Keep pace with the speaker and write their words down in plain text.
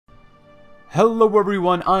Hello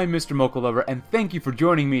everyone, I'm Mr. Mocha Lover, and thank you for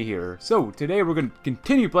joining me here. So, today we're going to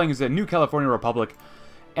continue playing as the New California Republic,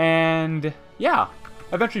 and, yeah,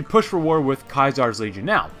 eventually push for war with Caesar's Legion.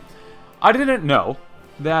 Now, I didn't know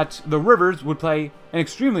that the rivers would play an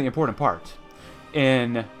extremely important part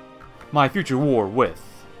in my future war with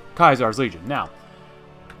Caesar's Legion. Now,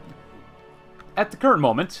 at the current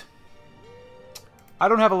moment, I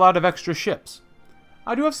don't have a lot of extra ships.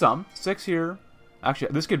 I do have some, 6 here.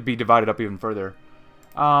 Actually, this could be divided up even further.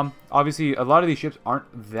 Obviously, a lot of these ships aren't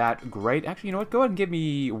that great. Actually, you know what? Go ahead and give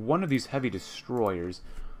me one of these heavy destroyers.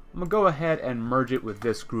 I'm going to go ahead and merge it with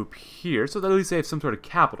this group here, so that at least they have some sort of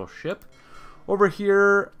capital ship. Over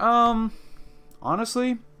here,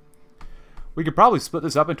 honestly, we could probably split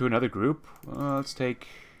this up into another group. Let's take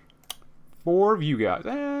 4 of you guys.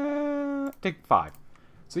 Take 5.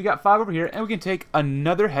 So you got 5 over here, and we can take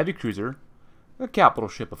another heavy cruiser, a capital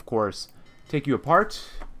ship, of course. Take you apart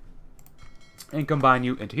and combine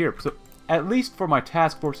you into here. So at least for my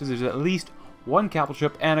task forces, there's at least 1 capital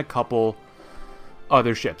ship and a couple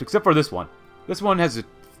other ships, except for this one. This one has a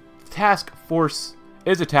task force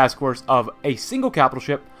of a single capital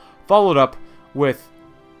ship followed up with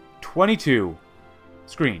 22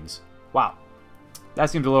 screens. Wow, that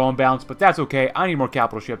seems a little unbalanced, but that's okay. I need more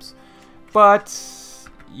capital ships. But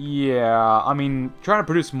yeah, I mean, trying to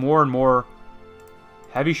produce more and more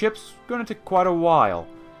heavy ships going to take quite a while.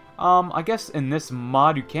 I guess in this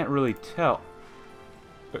mod you can't really tell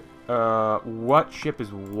what ship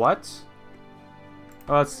is what.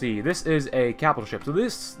 Let's see. This is a capital ship. So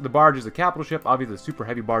the barge is a capital ship. Obviously, the super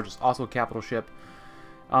heavy barge is also a capital ship.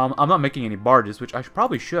 I'm not making any barges, which I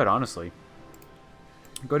probably should, honestly.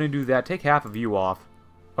 I'm going to do that. Take half of you off.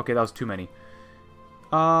 Okay, that was too many.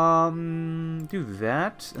 Do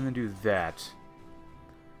that, and then do that.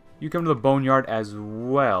 You come to the boneyard as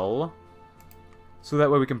well, so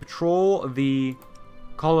that way we can patrol the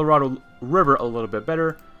Colorado River a little bit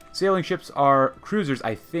better. Sailing ships are cruisers,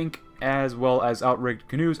 I think, as well as outrigged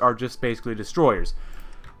canoes are just basically destroyers.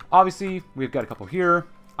 Obviously, we've got a couple here.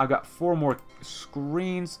 I've got 4 more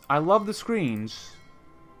screens. I love the screens,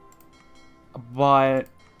 but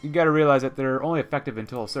you got to realize that they're only effective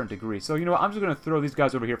until a certain degree. So, you know what? I'm just going to throw these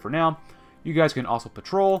guys over here for now. You guys can also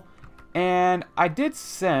patrol. And I did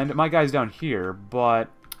send my guys down here, but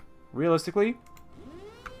realistically,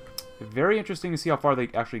 very interesting to see how far they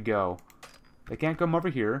actually go. They can't come over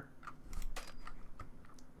here.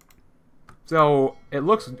 So it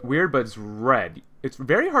looks weird, but it's red. It's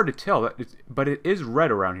very hard to tell, but it is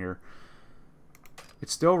red around here.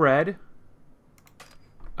 It's still red.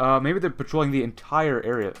 Maybe they're patrolling the entire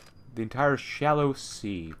area, the entire shallow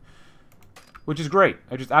sea. Which is great.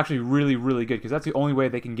 It's just actually really, really good, because that's the only way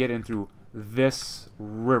they can get in through this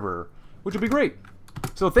river, which would be great.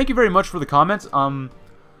 So thank you very much for the comments. I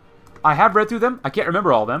have read through them. I can't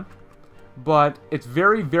remember all of them, but it's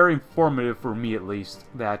very, very informative for me, at least,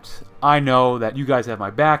 that I know that you guys have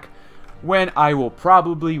my back when I will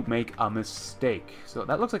probably make a mistake. So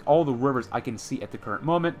that looks like all the rivers I can see at the current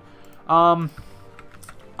moment.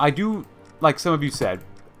 I do, like some of you said,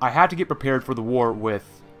 I had to get prepared for the war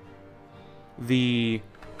with the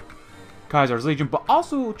Caesar's Legion, but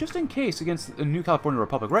also just in case against the New California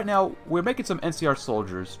Republic. Right now, we're making some NCR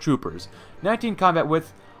soldiers, troopers. 19 combat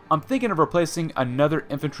with. I'm thinking of replacing another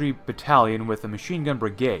infantry battalion with a machine gun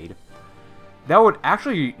brigade. That would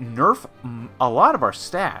actually nerf a lot of our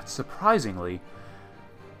stats, surprisingly.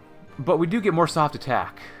 But we do get more soft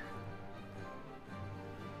attack.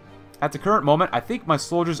 At the current moment, I think my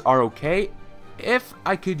soldiers are okay. If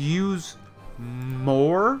I could use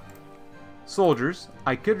more soldiers,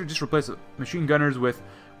 I could just replace machine gunners with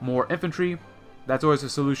more infantry. That's always a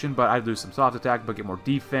solution, but I'd lose some soft attack, but get more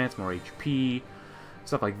defense, more HP,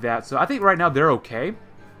 stuff like that. So I think right now they're okay.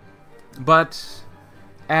 But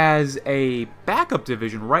as a backup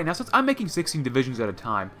division right now, since I'm making 16 divisions at a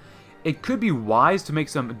time, it could be wise to make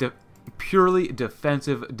some purely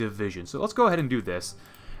defensive divisions. So let's go ahead and do this.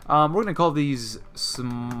 We're going to call these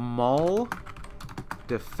small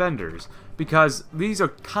defenders, because these are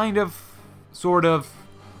kind of sort of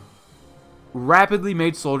rapidly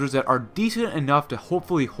made soldiers that are decent enough to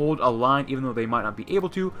hopefully hold a line, even though they might not be able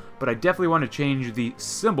to. But I definitely want to change the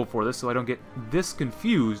symbol for this so I don't get this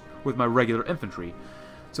confused with my regular infantry.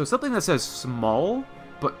 So something that says small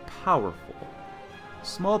but powerful.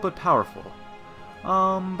 Small but powerful.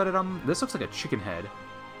 This looks like a chicken head.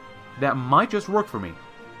 That might just work for me.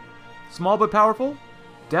 Small but powerful?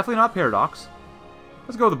 Definitely not paradox.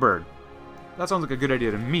 Let's go with the bird. That sounds like a good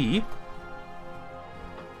idea to me.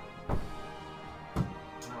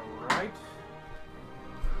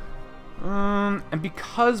 And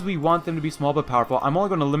because we want them to be small but powerful, I'm only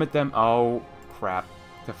going to limit them, oh crap,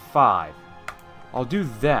 to 5. I'll do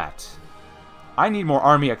that. I need more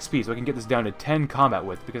army XP so I can get this down to 10 combat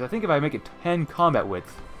width, because I think if I make it 10 combat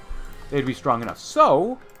width, they'd be strong enough.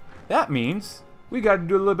 So, that means we got to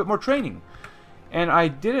do a little bit more training. And I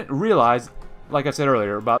didn't realize, like I said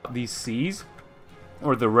earlier, about these seas,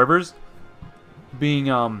 or the rivers,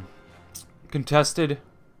 being contested,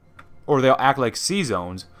 or they'll act like sea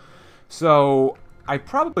zones. So, I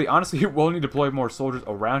probably, honestly, will need to deploy more soldiers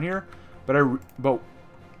around here, but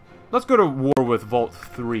let's go to war with Vault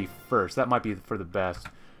 3 first. That might be for the best.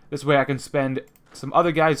 This way I can spend some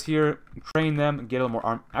other guys here, train them, and get a little more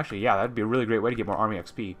army. Actually, yeah, that'd be a really great way to get more army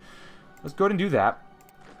XP. Let's go ahead and do that.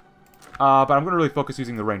 But I'm going to really focus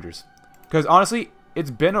using the Rangers. Because, honestly,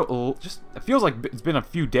 it's been it feels like it's been a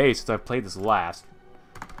few days since I've played this last.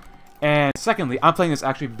 And secondly, I'm playing this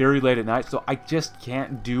actually very late at night, so I just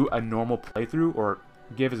can't do a normal playthrough or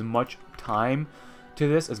give as much time to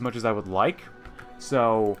this as much as I would like.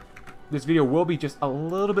 So, this video will be just a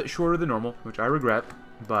little bit shorter than normal, which I regret,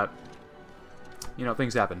 but, you know,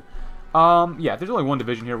 things happen. Yeah, there's only one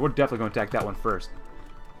division here. We're definitely going to attack that one first.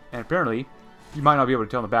 And apparently, you might not be able to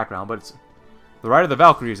tell in the background, but it's The Ride of the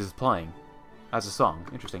Valkyries is playing as a song.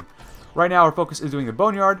 Interesting. Right now, our focus is doing the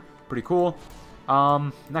Boneyard. Pretty cool.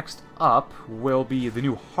 Next up will be the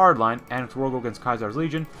new Hardline, and it's World against Caesar's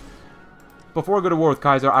Legion. Before I go to war with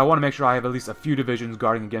Kaiser, I want to make sure I have at least a few divisions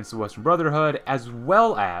guarding against the Western Brotherhood, as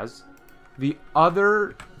well as the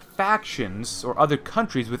other factions, or other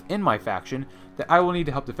countries within my faction, that I will need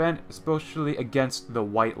to help defend, especially against the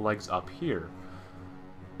white legs up here.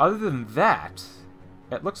 Other than that,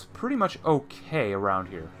 it looks pretty much okay around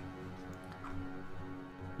here.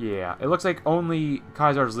 Yeah, it looks like only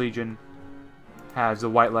Caesar's Legion has the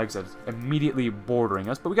white legs that's immediately bordering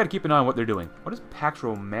us, but we got to keep an eye on what they're doing. What does Pax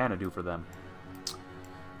Romana do for them?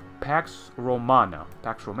 Pax Romana.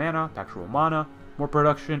 Pax Romana. Pax Romana. More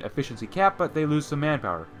production, efficiency cap, but they lose some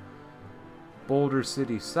manpower. Boulder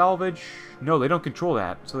City Salvage. No, they don't control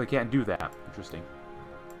that, so they can't do that. Interesting.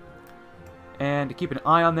 And to keep an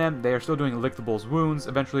eye on them, they are still doing Lick the Bull's Wounds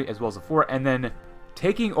eventually, as well as the fort, and then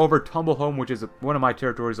taking over Tumblehome, which is one of my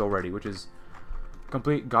territories already, which is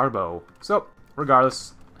complete garbo. So,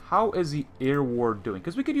 regardless, how is the air war doing?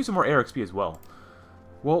 Because we could use some more air XP as well.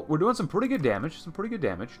 Well, we're doing some pretty good damage.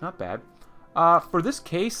 Not bad. For this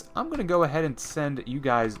case, I'm going to go ahead and send you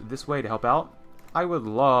guys this way to help out. I would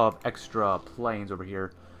love extra planes over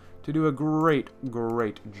here to do a great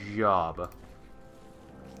job.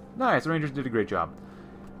 Nice, the Rangers did a great job.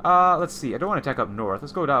 Let's see, I don't want to attack up north.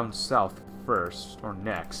 Let's go down south first, or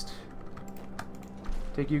next.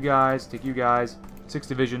 Take you guys. 6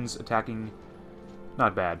 divisions attacking.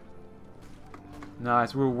 Not bad.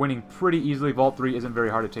 Nice, we're winning pretty easily. Vault 3 isn't very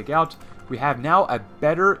hard to take out. We have now a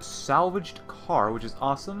better salvaged car, which is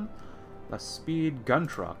awesome. A speed gun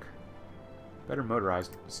truck. Better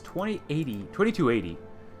motorized. It's 2280.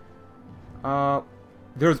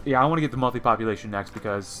 Yeah, I want to get the monthly population next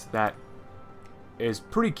because that is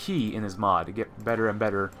pretty key in this mod to get better and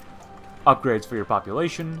better upgrades for your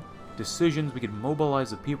population. Decisions, we can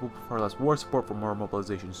mobilize the people for less war support for more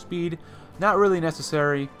mobilization speed. Not really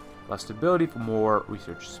necessary. Less stability for more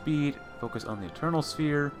research speed. Focus on the eternal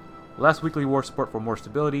sphere. Less weekly war support for more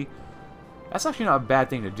stability. That's actually not a bad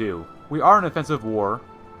thing to do. We are in an offensive war.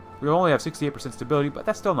 We only have 68% stability, but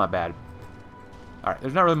that's still not bad. Alright,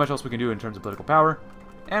 there's not really much else we can do in terms of political power.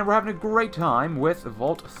 And we're having a great time with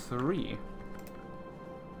Vault 3.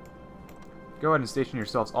 Go ahead and station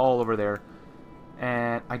yourselves all over there.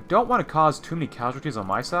 And I don't want to cause too many casualties on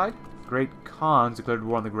my side. Great Khans declared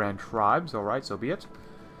war on the Grand Tribes. Alright, so be it.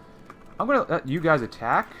 I'm going to let you guys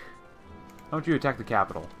attack. I want you to attack the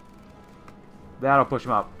capital. That'll push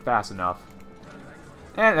them out fast enough.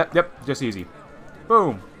 And, yep, just easy.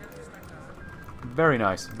 Boom. Very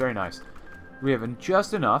nice, very nice. We have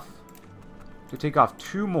just enough to take off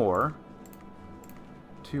 2 more.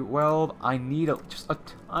 12. I need just a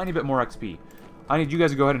tiny bit more XP. I need you guys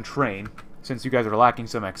to go ahead and train, since you guys are lacking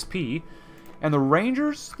some XP. And the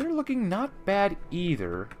Rangers, they're looking not bad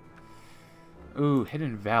either. Ooh,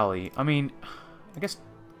 Hidden Valley. I mean, I guess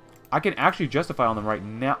I can actually justify on them right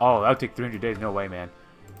now. Oh, that would take 300 days. No way, man.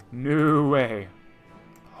 No way.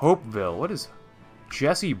 Hopeville. What is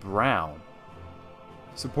Jesse Brown?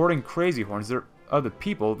 Supporting Crazy Horns. They're other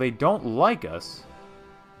people. They don't like us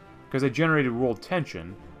because they generated world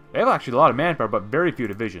tension. They have actually a lot of manpower, but very few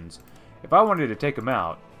divisions. If I wanted to take them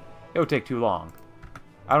out, it would take too long.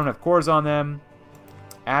 I don't have cores on them.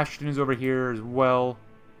 Ashton is over here as well.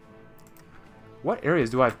 What areas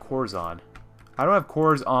do I have cores on? I don't have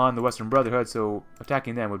cores on the Western Brotherhood, so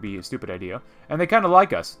attacking them would be a stupid idea. And they kind of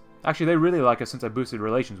like us. Actually, they really like us since I boosted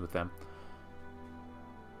relations with them.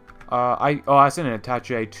 I sent an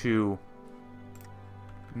attaché to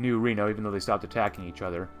New Reno, even though they stopped attacking each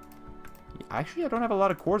other. Actually, I don't have a lot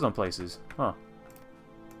of cores on places. Huh.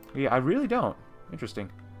 Yeah, I really don't. Interesting.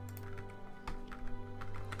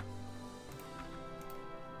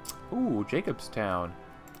 Ooh, Jacobstown.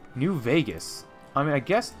 New Vegas. I mean, I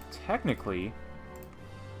guess technically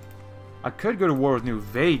I could go to war with New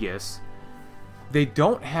Vegas. They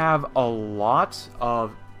don't have a lot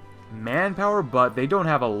of manpower, but they don't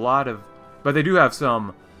have a lot of... But they do have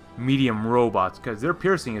some medium robots, because their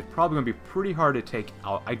piercing is probably going to be pretty hard to take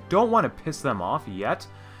out. I don't want to piss them off yet.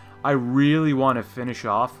 I really want to finish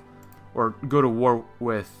off or go to war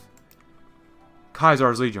with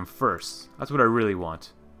Caesar's Legion first. That's what I really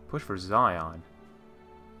want. Push for Zion.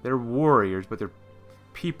 They're warriors, but they're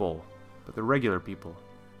people. But they're regular people.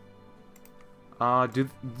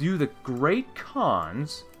 Do the Great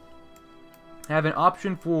Khans have an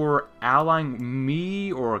option for allying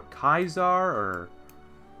me or Caesar or...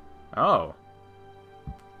 Oh.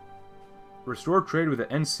 Restore trade with the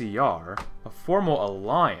NCR. A formal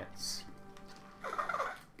alliance.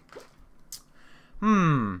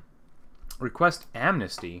 Request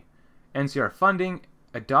amnesty. NCR funding.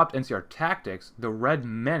 Adopt NCR tactics. The Red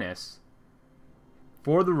Menace.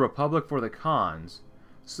 For the Republic, for the Khans.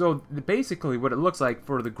 So basically what it looks like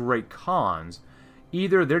for the Great Khans,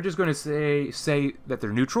 either they're just going to say that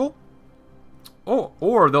they're neutral,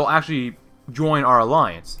 or they'll actually join our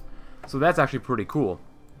alliance. So that's actually pretty cool.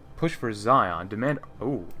 Push for Zion. Demand...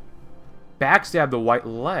 Oh. Backstab the White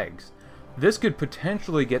Legs. This could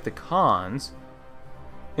potentially get the Khans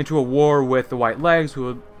into a war with the White Legs, who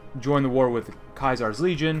would join the war with Caesar's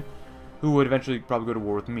Legion, who would eventually probably go to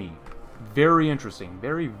war with me. Very interesting.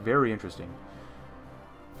 Very, very interesting.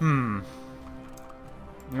 You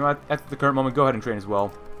know, at the current moment, go ahead and train as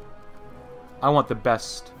well. I want the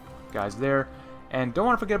best guys there. And don't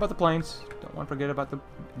want to forget about the planes. Don't want to forget about the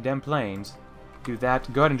damn planes. Do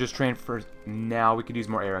that. Go ahead and just train for now. We could use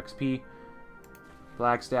more air XP.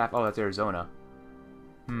 Flagstaff. Oh, that's Arizona.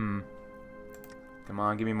 Come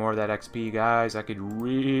on, give me more of that XP, guys. I could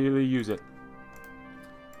really use it.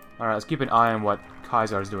 Alright, let's keep an eye on what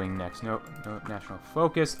Caesar's doing next. No national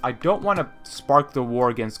focus. I don't want to spark the war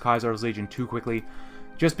against Caesar's Legion too quickly,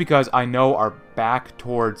 just because I know our back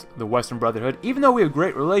towards the Western Brotherhood, even though we have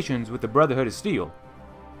great relations with the Brotherhood of Steel.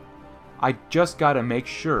 I just gotta make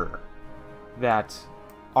sure that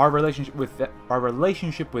our relationship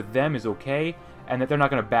with them is okay, and that they're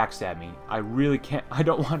not gonna backstab me. I really can't. I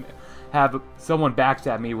don't want to have someone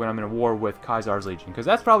backstab me when I'm in a war with Caesar's Legion, because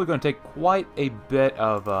that's probably going to take quite a bit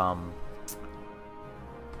of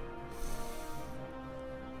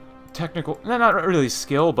technical, not really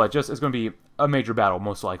skill, but just it's going to be a major battle,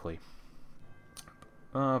 most likely.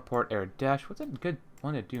 Port Air Dash. What's a good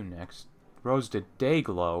one to do next? Roads to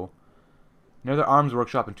Dayglow. Another arms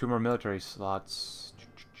workshop and 2 more military slots.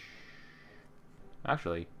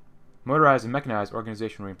 Actually, motorized and mechanized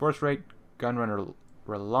organization reinforce rate, gunrunner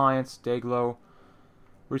reliance, Dayglow,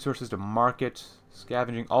 resources to market,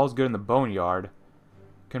 scavenging, all's good in the boneyard.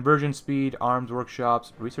 Conversion speed, arms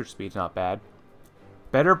workshops, research speed's not bad.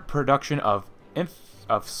 Better production of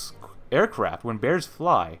aircraft when bears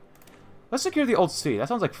fly. Let's secure the old city. That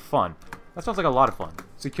sounds like fun. That sounds like a lot of fun.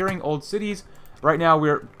 Securing old cities. Right now,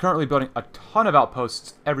 we're currently building a ton of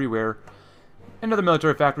outposts everywhere. Another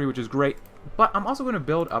military factory, which is great. But I'm also going to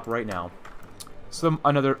build up right now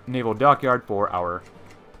another naval dockyard for our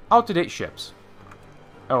out-to-date ships.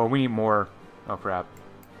 Oh, we need more... Oh, crap.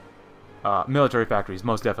 Military factories,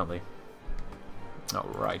 most definitely.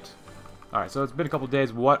 Alright. Alright, so it's been a couple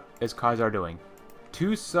days. What is Caesar doing?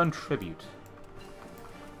 2 Sun Tribute.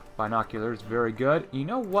 Binoculars, very good. You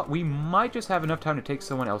know what? We might just have enough time to take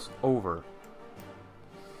someone else over.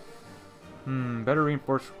 Better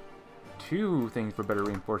reinforce... 2 things for better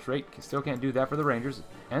reinforce rate. Still can't do that for the Rangers.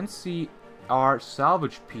 NCR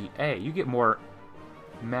Salvage PA. You get more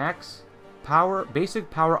max power,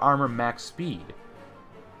 basic power armor, max speed.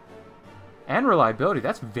 And reliability.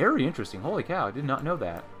 That's very interesting. Holy cow, I did not know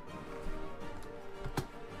that.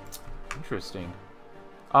 Interesting.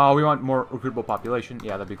 Oh, we want more recruitable population.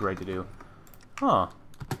 Yeah, that'd be great to do. Huh.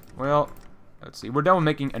 Well, let's see. We're done with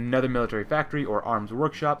making another military factory or arms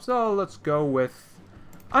workshop, so let's go with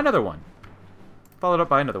another one. Followed up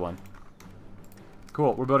by another one.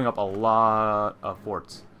 Cool. We're building up a lot of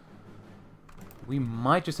forts. We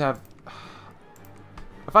might just have...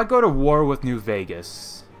 If I go to war with New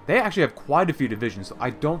Vegas, they actually have quite a few divisions, so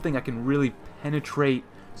I don't think I can really penetrate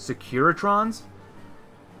Securitrons.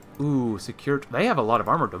 Ooh, secure... They have a lot of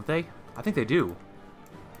armor, don't they? I think they do.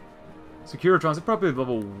 Securitrons are probably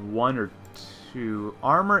level 1 or 2.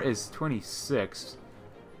 Armor is 26.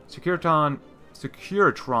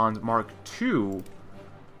 Securitrons Mark II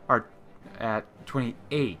are at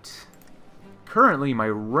 28. Currently, my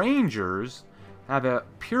Rangers have a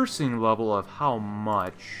piercing level of how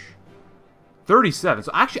much? 37.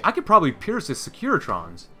 So actually, I could probably pierce the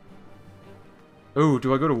Securitrons. Ooh,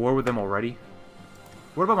 do I go to war with them already?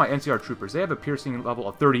 What about my NCR troopers? They have a piercing level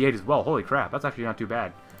of 38 as well. Holy crap, that's actually not too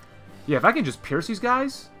bad. Yeah, if I can just pierce these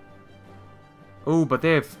guys... Oh, but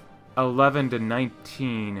they have 11 to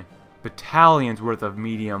 19 battalions worth of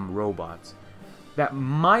medium robots. That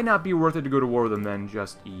might not be worth it to go to war with them then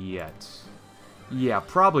just yet. Yeah,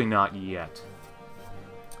 probably not yet.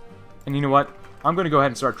 And you know what? I'm going to go ahead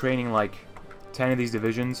and start training like 10 of these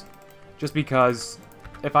divisions. Just because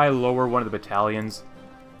if I lower one of the battalions,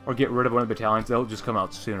 or get rid of one of the battalions, they'll just come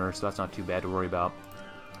out sooner, so that's not too bad to worry about.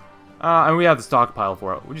 And we have the stockpile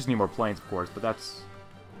for it. We just need more planes, of course, but that's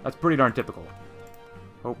pretty darn typical.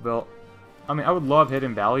 Hopeville. I mean, I would love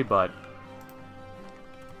Hidden Valley, but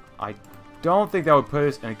I don't think that would put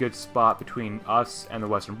us in a good spot between us and the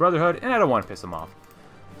Western Brotherhood, and I don't want to piss them off.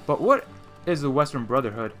 But what is the Western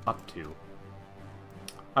Brotherhood up to?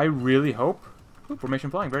 I really hope... Ooh,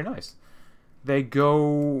 formation flying, very nice. They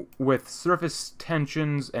go with surface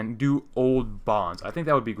tensions and do old bonds. I think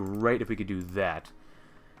that would be great if we could do that.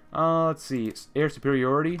 Let's see. Air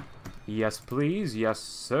superiority. Yes, please. Yes,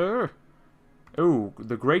 sir. Ooh,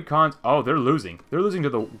 the Great Khans. Oh, they're losing. They're losing to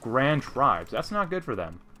the Grand Tribes. That's not good for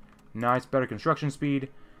them. Nice. Better construction speed.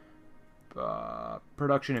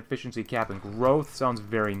 Production efficiency cap and growth. Sounds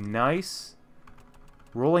very nice.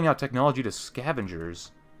 Rolling out technology to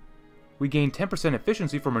scavengers. We gain 10%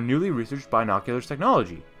 efficiency from our newly researched binoculars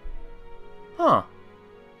technology. Huh.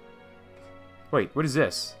 Wait, what is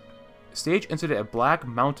this? Stage incident at Black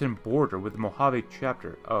Mountain border with the Mojave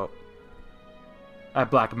chapter. Oh.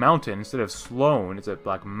 At Black Mountain instead of Sloan, it's at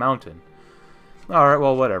Black Mountain. Alright,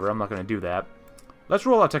 well, whatever. I'm not going to do that. Let's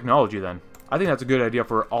roll out technology then. I think that's a good idea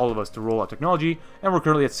for all of us to roll out technology, and we're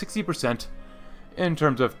currently at 60% in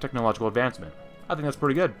terms of technological advancement. I think that's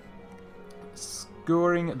pretty good.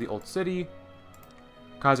 Scoring the Old City.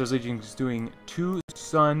 Kaiser's Legion is doing Two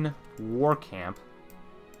Sun War Camp.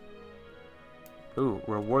 Ooh,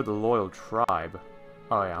 reward the loyal tribe.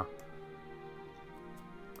 Oh, yeah.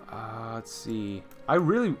 Let's see. I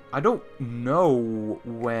don't know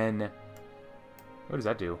when... What does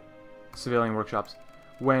that do? Civilian workshops.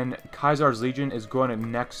 When Kaiser's Legion is going to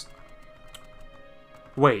next...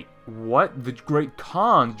 Wait, what? The Great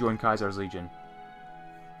Khans joined Kaiser's Legion.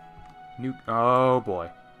 Oh,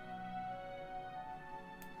 boy.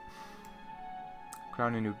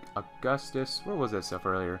 Crowning New Augustus. Where was that stuff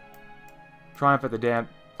earlier? Triumph at the Dam.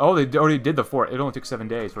 Oh, they already did the fort. It only took 7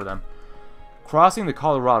 days for them. Crossing the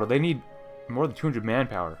Colorado. They need more than 200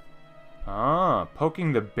 manpower. Ah,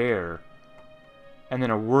 poking the bear. And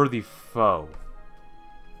then a worthy foe.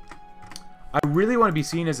 I really want to be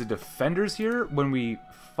seen as the defenders here when we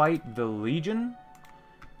fight the Legion.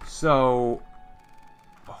 So,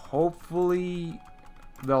 hopefully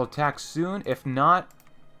they'll attack soon. If not,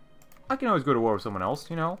 I can always go to war with someone else,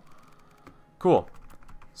 you know. Cool.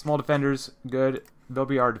 Small defenders, good. They'll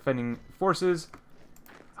be our defending forces.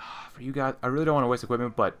 For you guys, I really don't want to waste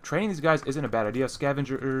equipment, but training these guys isn't a bad idea.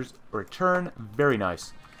 Scavengers return, very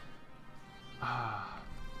nice.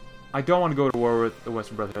 I don't want to go to war with the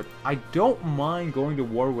Western Brotherhood. I don't mind going to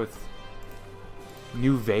war with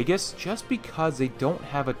New Vegas, just because they don't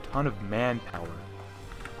have a ton of manpower.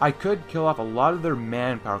 I could kill off a lot of their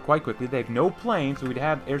manpower quite quickly. They have no planes, so we'd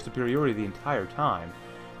have air superiority the entire time.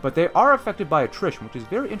 But they are affected by attrition, which is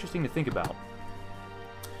very interesting to think about.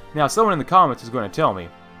 Now, someone in the comments is going to tell me,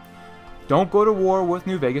 don't go to war with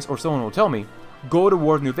New Vegas, or someone will tell me, go to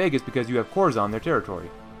war with New Vegas because you have cores on their territory.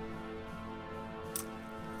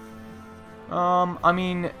 I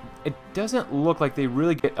mean, it doesn't look like they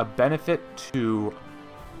really get a benefit to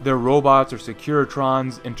their robots or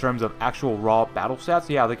Securitrons in terms of actual raw battle stats.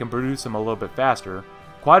 Yeah, they can produce them a little bit faster,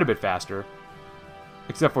 quite a bit faster,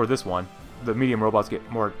 except for this one. The medium robots get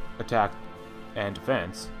more attack and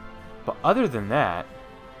defense. But other than that,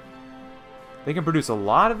 they can produce a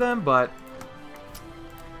lot of them, but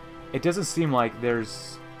it doesn't seem like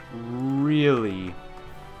there's really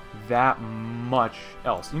that much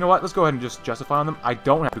else. You know what? Let's go ahead and just justify on them. I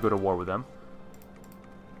don't have to go to war with them.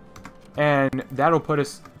 And that'll put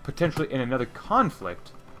us potentially in another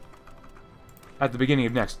conflict at the beginning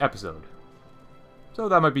of next episode. So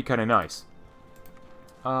that might be kind of nice.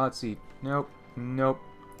 Let's see. Nope. Nope.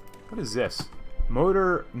 What is this?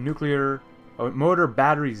 Motor, nuclear, Oh, motor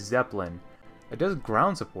battery Zeppelin. It does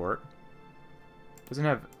ground support. Doesn't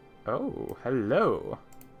have... Oh, hello.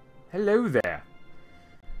 Hello there.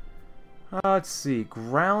 Let's see.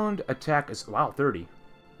 Ground attack is... Wow, 30.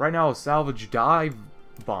 Right now, a salvage dive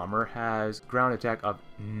bomber has ground attack of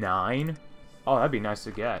 9. Oh, that'd be nice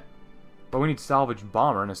to get. But we need salvage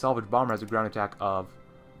bomber, and a salvage bomber has a ground attack of...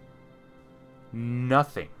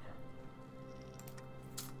 nothing.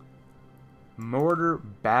 Mortar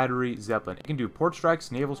battery Zeppelin. It can do port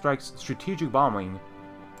strikes, naval strikes, strategic bombing.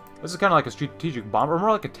 This is kind of like a strategic bomber, or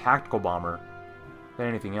more like a tactical bomber than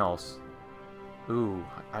anything else. Ooh,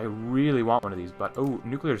 I really want one of these, but oh,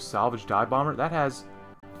 nuclear salvage dive bomber. That has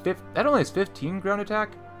that only has 15 ground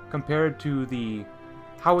attack compared to the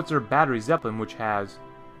howitzer battery Zeppelin, which has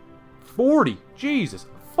 40. Jesus,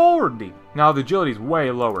 40. Now the agility is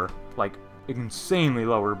way lower, like insanely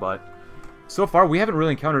lower, but so far we haven't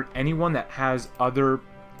really encountered anyone that has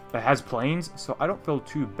planes, so I don't feel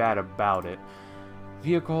too bad about it.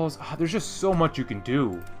 Vehicles, there's just so much you can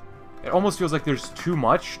do. It almost feels like there's too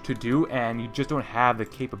much to do, and you just don't have the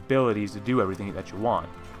capabilities to do everything that you want.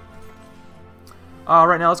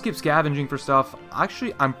 Right now, let's keep scavenging for stuff.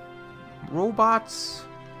 Actually, robots...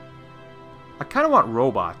 I kind of want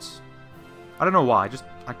robots. I don't know why,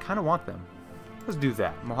 I kind of want them. Let's do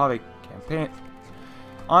that. Mojave campaign.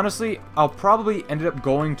 Honestly, I'll probably end up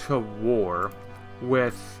going to war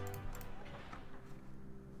with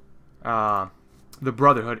the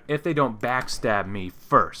Brotherhood if they don't backstab me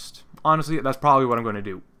first. Honestly, that's probably what I'm going to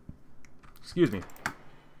do. Excuse me.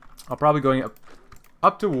 I'll probably going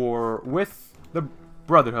up to war with the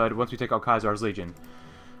Brotherhood once we take out Kaiser's Legion.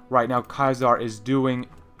 Right now, Kaiser is doing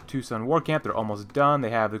Tucson War Camp. They're almost done. They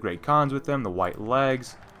have the Great Khans with them, the White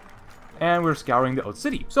Legs. And we're scouring the Old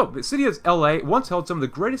City. So, the city of LA once held some of the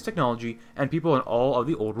greatest technology and people in all of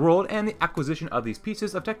the old world, and the acquisition of these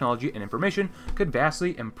pieces of technology and information could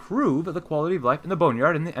vastly improve the quality of life in the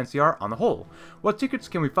Boneyard and the NCR on the whole. What secrets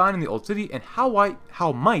can we find in the Old City, and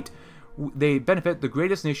how might they benefit the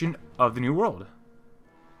greatest nation of the New World?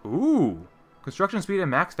 Ooh. Construction speed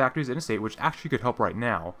and max factories in a state, which actually could help right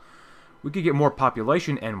now. We could get more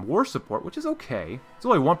population and war support, which is okay. It's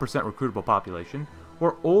only 1% recruitable population.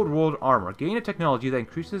 Or old world armor. Gain a technology that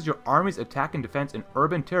increases your army's attack and defense in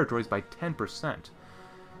urban territories by 10%.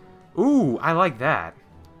 Ooh, I like that.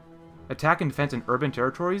 Attack and defense in urban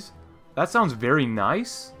territories? That sounds very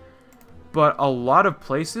nice. But a lot of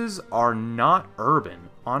places are not urban,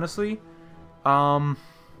 honestly.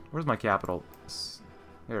 Where's my capital?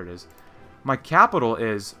 There it is. My capital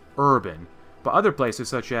is urban. But other places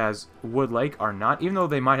such as Wood Lake are not, even though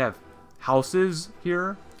they might have houses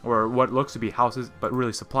here, or what looks to be houses, but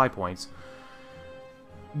really supply points.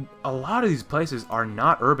 A lot of these places are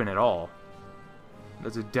not urban at all.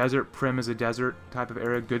 There's a desert. Prim is a desert type of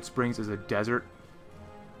area. Good Springs is a desert.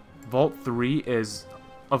 Vault 3 is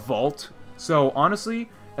a vault. So, honestly,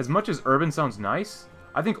 as much as urban sounds nice,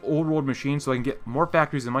 I think old world machines so I can get more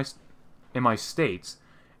factories in my states,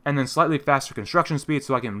 and then slightly faster construction speed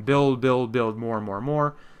so I can build more and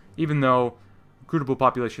more, even though recruitable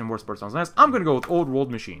population and war support sounds nice. I'm going to go with old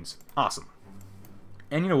world machines. Awesome.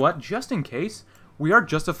 And you know what? Just in case, we are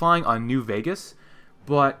justifying on New Vegas,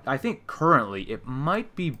 but I think currently it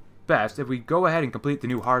might be best if we go ahead and complete the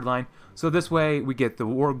new hardline, so this way we get the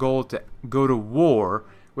war goal to go to war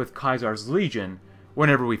with Kaiser's Legion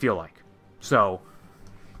whenever we feel like. So,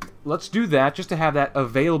 let's do that just to have that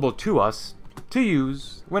available to us to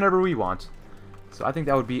use whenever we want. So I think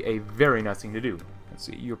that would be a very nice thing to do. Let's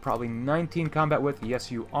see, you're probably 19 combat width. Yes,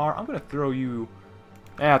 you are. I'm going to throw you...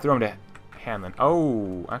 throw him to Hanlon.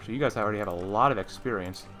 Oh, actually, you guys already have a lot of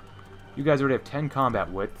experience. You guys already have 10 combat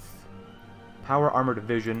width. Power Armor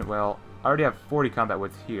Division. Well, I already have 40 combat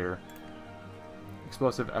width here.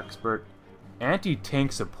 Explosive Expert.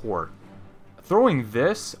 Anti-tank support. Throwing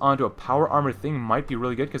this onto a Power Armor thing might be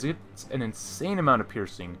really good because it's an insane amount of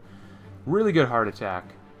piercing. Really good hard attack.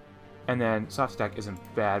 And then soft attack isn't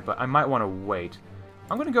bad, but I might want to wait.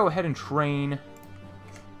 I'm going to go ahead and train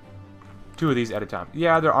 2 of these at a time.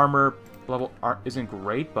 Yeah, their armor level isn't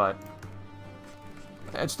great, but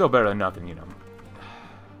it's still better than nothing, you know.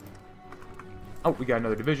 Oh, we got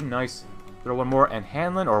another division. Nice. Throw one more, and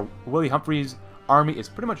Hanlon, or Willie Humphrey's army is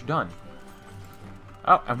pretty much done.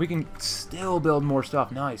 Oh, and we can still build more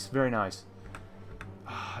stuff. Nice. Very nice.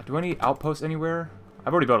 Do I need outposts anywhere?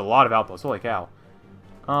 I've already built a lot of outposts. Holy cow.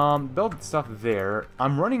 Build stuff there.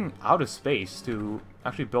 I'm running out of space to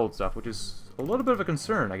actually build stuff, which is a little bit of a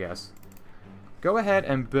concern, I guess. Go ahead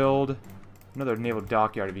and build another naval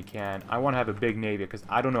dockyard if you can. I want to have a big navy because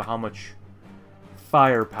I don't know how much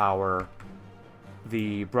firepower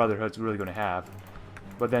the Brotherhood's really going to have.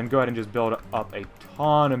 but then go ahead and just build up a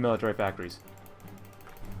ton of military factories.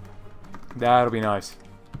 That'll be nice.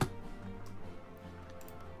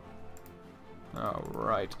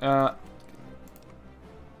 Alright.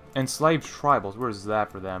 Enslaved tribals. Where's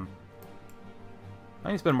that for them? I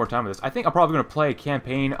need to spend more time with this. I think I'm probably going to play a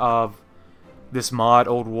campaign of this mod,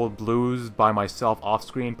 Old World Blues, by myself off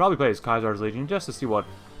screen. Probably play as Kaiser's Legion just to see what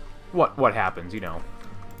happens, you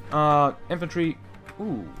know. Infantry.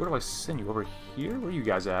 Ooh, where do I send you? Over here? Where are you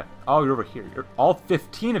guys at? Oh, you're over here. All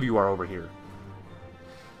 15 of you are over here.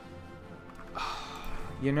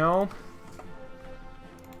 You know,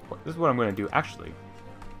 this is what I'm going to do, actually.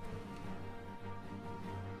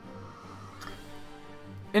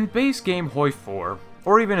 In base game Hoi 4,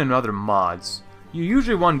 or even in other mods, you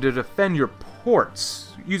usually want to defend your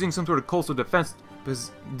ports using some sort of coastal defense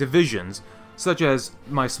divisions, such as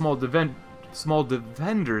my Small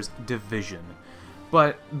Defenders Division.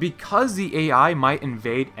 But because the AI might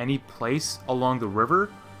invade any place along the river,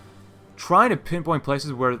 trying to pinpoint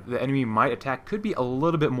places where the enemy might attack could be a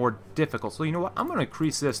little bit more difficult. So you know what? I'm going to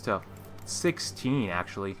increase this to 16,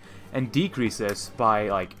 actually, and decrease this by,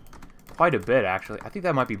 like, quite a bit, actually. I think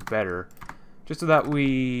that might be better. Just so that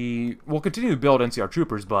we'll continue to build NCR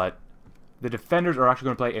troopers, but the defenders are actually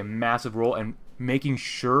going to play a massive role in making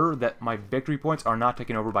sure that my victory points are not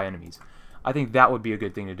taken over by enemies. I think that would be a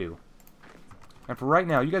good thing to do. And for right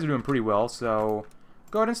now, you guys are doing pretty well, so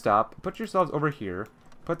go ahead and stop. Put yourselves over here.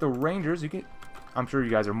 Put the Rangers, I'm sure you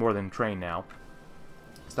guys are more than trained now.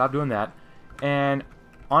 Stop doing that. And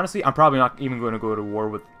honestly, I'm probably not even going to go to war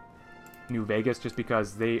with New Vegas just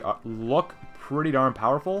because they look pretty darn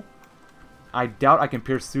powerful. I doubt I can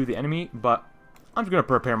pierce through the enemy, but I'm just going to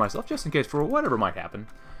prepare myself just in case for whatever might happen.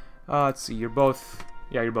 Let's see, you're both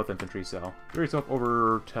infantry, so throw yourself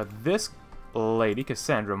over to this lady,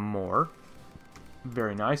 Cassandra Moore.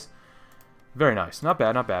 Very nice. Very nice. Not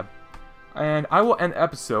bad, not bad. And I will end the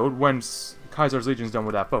episode when Kaiser's Legion is done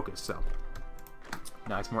with that focus, so.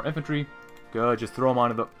 Nice, more infantry. Good, just throw them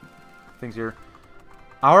onto the things here.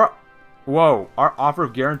 Our offer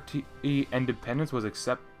of guarantee independence was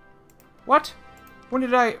accepted. What? When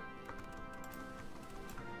did I...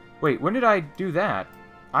 Wait, when did I do that?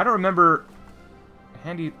 I don't remember...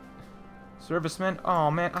 Handy servicemen?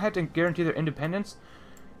 Oh, man, I had to guarantee their independence?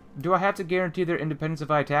 Do I have to guarantee their independence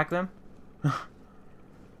if I attack them?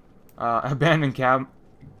 Abandon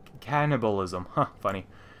cannibalism. Huh, funny.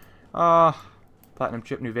 Platinum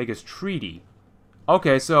Chip New Vegas Treaty.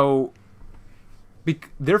 Okay, so...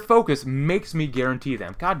 their focus makes me guarantee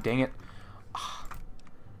them. God dang it.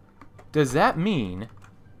 Does that mean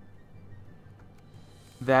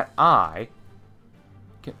that I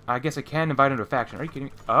guess I can invite into a faction. Are you kidding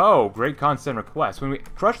me? Oh, Great Khans send requests. When we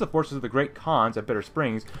crushed the forces of the Great Khans at Bitter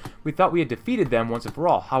Springs, we thought we had defeated them once and for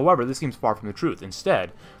all. However, this seems far from the truth.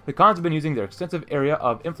 Instead, the Khans have been using their extensive area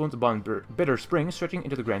of influence upon Bitter Springs, stretching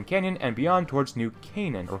into the Grand Canyon and beyond towards New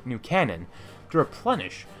Canaan, to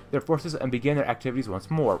replenish their forces and begin their activities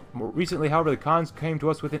once more. More recently, however, the Khans came to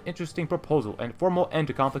us with an interesting proposal, and formal end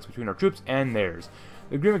to conflicts between our troops and theirs.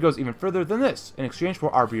 The agreement goes even further than this. In exchange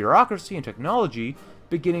for our bureaucracy and technology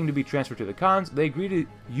beginning to be transferred to the Khans, they agree to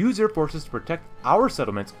use their forces to protect our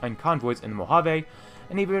settlements and convoys in the Mojave,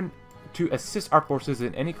 and even to assist our forces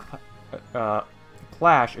in any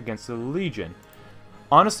clash against the Legion.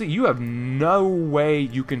 Honestly, you have no way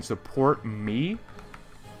you can support me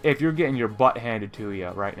if you're getting your butt handed to you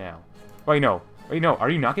right now. Wait, no. Wait, no. Are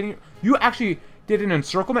you not getting... You actually did an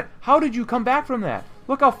encirclement? How did you come back from that?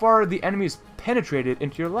 Look how far the enemy's penetrated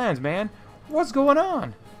into your lands, man. What's going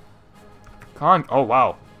on? Oh,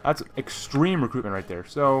 wow. That's extreme recruitment right there.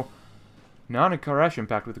 So, non-aggression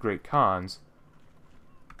pact with the Great Khans.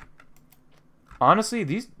 Honestly,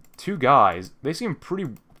 these two guys, they seem pretty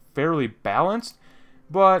fairly balanced,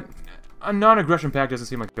 but a non-aggression pact doesn't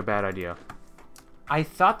seem like a bad idea. I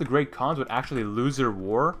thought the Great Khans would actually lose their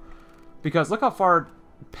war, because look how far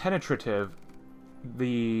penetrative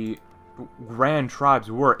the Grand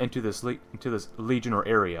Tribes were into this legion or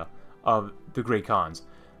area of the Great Khans.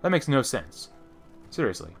 That makes no sense.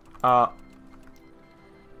 Seriously.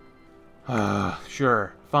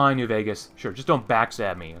 Sure. Fine, New Vegas. Sure, just don't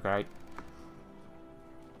backstab me, okay?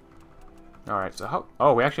 Alright, so how...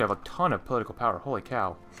 Oh, we actually have a ton of political power. Holy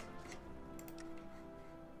cow.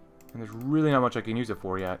 And there's really not much I can use it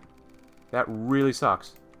for yet. That really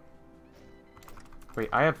sucks. Wait,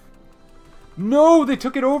 I have... No! They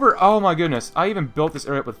took it over! Oh my goodness. I even built this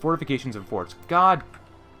area up with fortifications and forts. God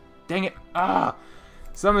dang it.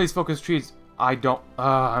 Some of these focus trees, I don't...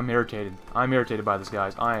 I'm irritated. I'm irritated by this,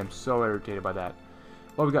 guys. I am so irritated by that.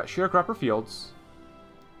 Well, we got sharecropper fields.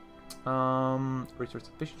 Resource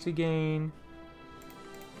efficiency gain.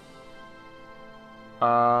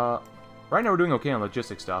 Right now we're doing okay on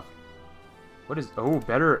logistics stuff. What is... Oh,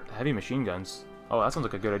 better heavy machine guns. Oh, that sounds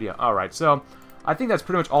like a good idea. Alright, so I think that's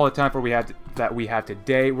pretty much all the time that we have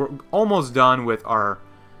today. We're almost done with our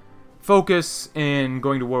focus in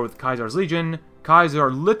going to war with Caesar's Legion.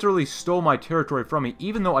 Caesar literally stole my territory from me,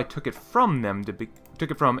 even though I took it from them, took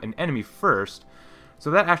it from an enemy first. So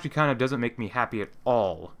that actually kind of doesn't make me happy at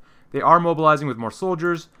all. They are mobilizing with more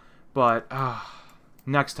soldiers, but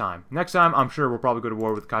next time I'm sure we'll probably go to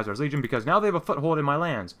war with Caesar's Legion, because now they have a foothold in my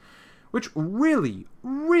lands, which really,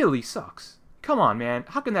 really sucks. Come on, man.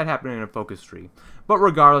 How can that happen in a focus tree? But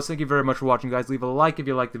regardless, thank you very much for watching, guys. Leave a like if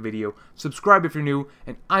you liked the video. Subscribe if you're new.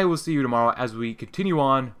 And I will see you tomorrow as we continue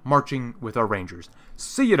on marching with our Rangers.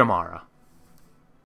 See you tomorrow.